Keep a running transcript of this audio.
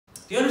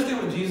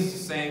what Jesus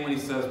is saying when he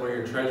says, where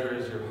your treasure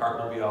is, your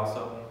heart will be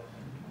also?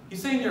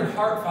 He's saying your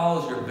heart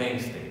follows your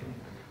bank statement.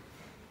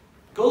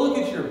 Go look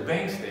at your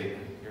bank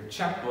statement, your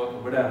checkbook,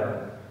 or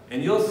whatever,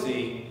 and you'll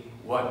see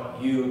what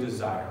you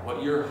desire,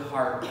 what your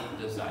heart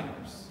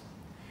desires.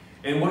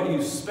 And what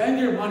you spend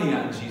your money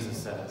on, Jesus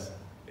says,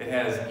 it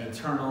has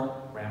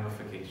eternal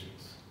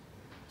ramifications.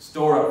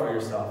 Store up for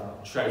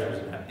yourself treasures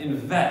in heaven.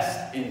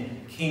 Invest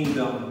in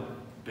kingdom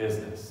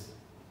business.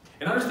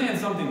 And understand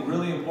something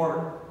really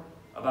important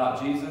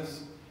about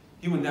Jesus.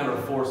 He would never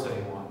force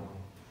anyone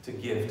to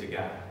give to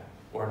God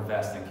or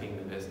invest in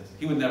kingdom business.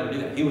 He would never do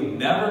that. He would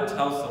never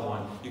tell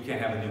someone, you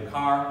can't have a new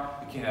car,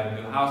 you can't have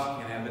a new house,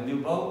 you can't have a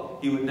new boat.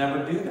 He would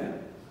never do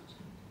that.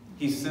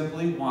 He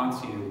simply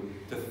wants you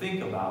to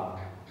think about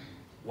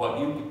what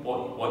you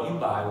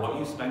buy, what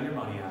you spend your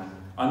money on.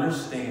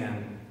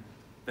 Understand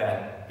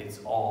that it's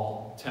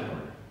all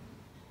temporary.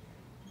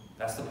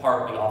 That's the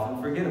part we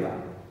often forget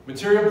about.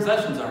 Material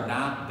possessions are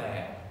not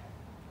bad.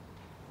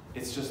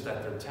 It's just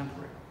that they're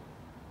temporary.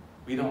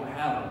 We don't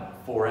have them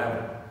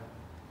forever.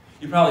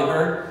 You probably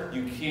heard,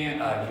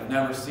 you've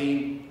never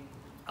seen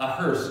a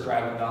hearse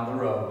driving down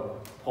the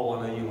road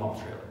pulling a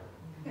U-Haul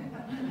trailer.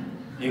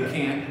 You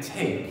can't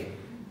take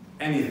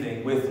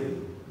anything with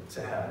you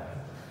to heaven.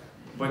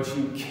 But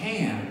you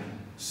can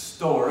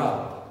store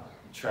up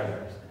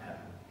treasures in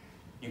heaven.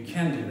 You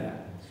can do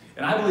that.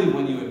 And I believe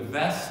when you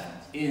invest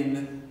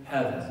in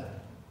heaven,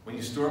 when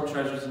you store up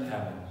treasures in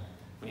heaven,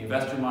 when you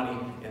invest your money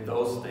in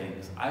those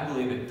things, I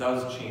believe it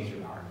does change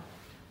your heart.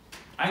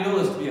 I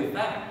know this to be a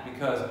fact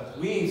because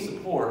we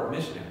support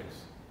missionaries.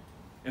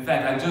 In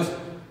fact, I just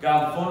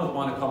got off the phone with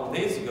one a couple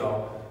days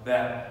ago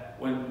that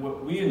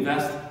when we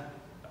invest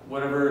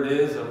whatever it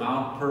is,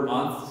 amount per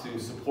month to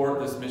support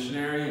this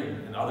missionary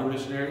and other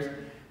missionaries,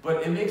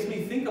 but it makes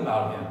me think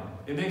about him.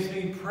 It makes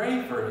me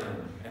pray for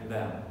him and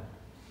them.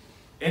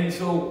 And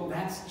so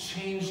that's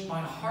changed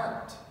my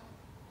heart.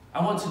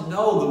 I want to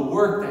know the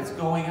work that's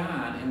going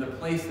on in the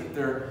place that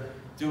they're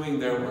doing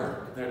their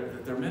work,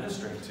 that they're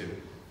ministering to.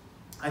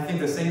 I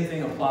think the same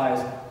thing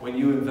applies when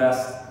you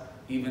invest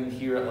even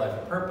here at Life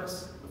of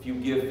Purpose. If you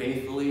give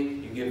faithfully,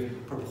 you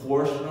give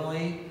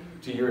proportionally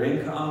to your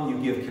income,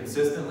 you give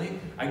consistently,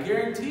 I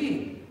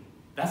guarantee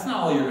that's not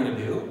all you're going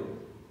to do.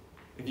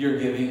 If you're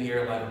giving here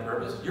at Life of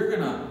Purpose, you're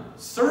going to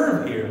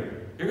serve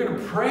here. You're going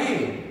to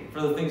pray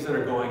for the things that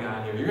are going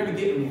on here. You're going to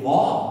get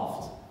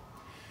involved.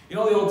 You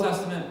know, the Old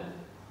Testament,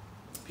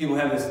 people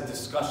have this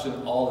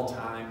discussion all the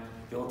time.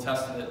 The Old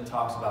Testament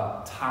talks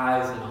about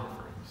tithes and offerings.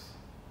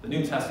 The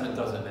New Testament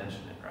doesn't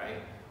mention it, right?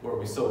 Or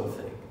we so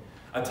think.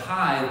 A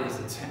tithe is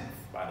a tenth,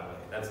 by the way.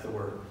 That's the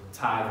word.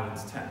 Tithe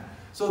means tenth.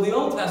 So the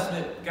Old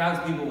Testament,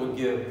 God's people would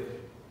give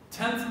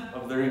tenth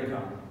of their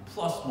income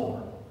plus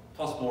more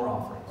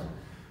offerings.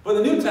 But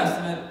the New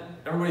Testament,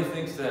 everybody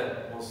thinks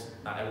that, well,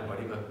 not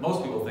everybody, but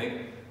most people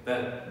think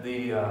that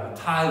the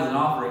tithes and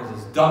offerings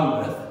is done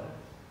with,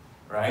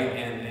 right?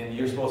 And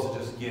you're supposed to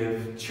just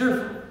give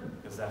cheerfully,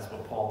 because that's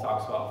what Paul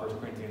talks about in 1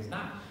 Corinthians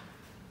 9.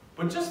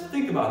 But just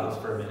think about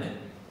this for a minute.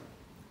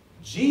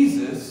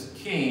 Jesus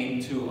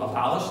came to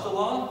abolish the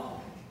law?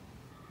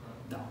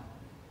 No.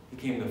 He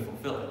came to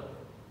fulfill it.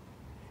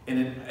 And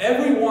in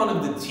every one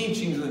of the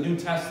teachings of the New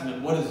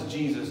Testament, what does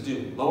Jesus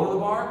do? Lower the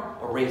bar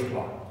or raise the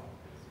bar?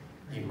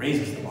 He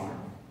raises the bar.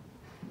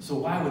 So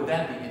why would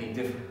that be any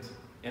different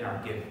in our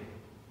giving?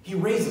 He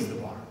raises the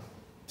bar.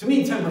 To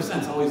me,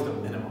 10% is always the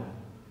minimum.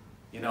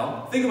 You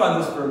know? Think about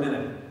this for a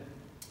minute.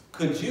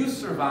 Could you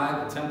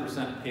survive a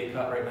 10% pay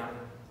cut right now?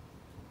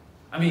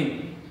 I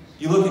mean,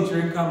 you look at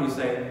your income, you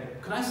say,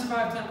 could I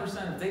survive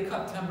 10% if they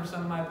cut 10%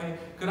 of my pay?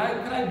 Could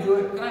I do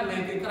it? Could I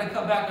make it? Could I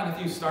cut back on a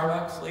few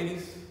Starbucks,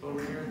 ladies, over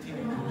here,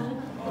 teenagers?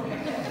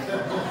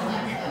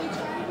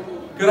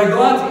 Could I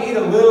go out to eat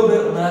a little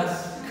bit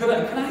less? Could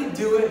I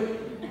do it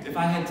if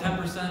I had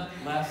 10%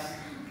 less?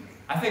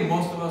 I think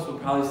most of us would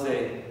probably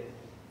say,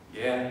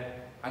 yeah,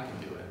 I can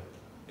do it.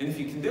 And if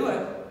you can do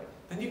it,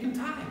 then you can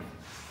tithe.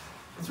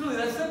 It's really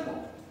that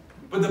simple.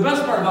 But the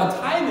best part about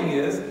tithing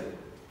is,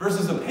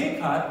 versus a pay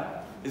cut,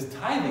 is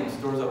tithing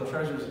stores up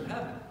treasures in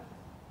heaven.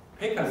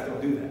 Pay cuts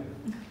don't do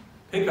that.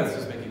 Pay cuts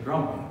just make you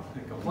grumble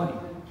and complain.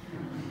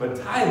 But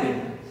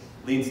tithing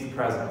leads to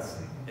presence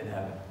in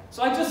heaven.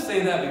 So I just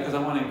say that because I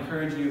want to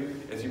encourage you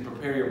as you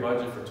prepare your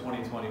budget for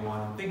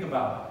 2021. Think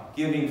about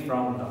giving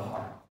from the heart.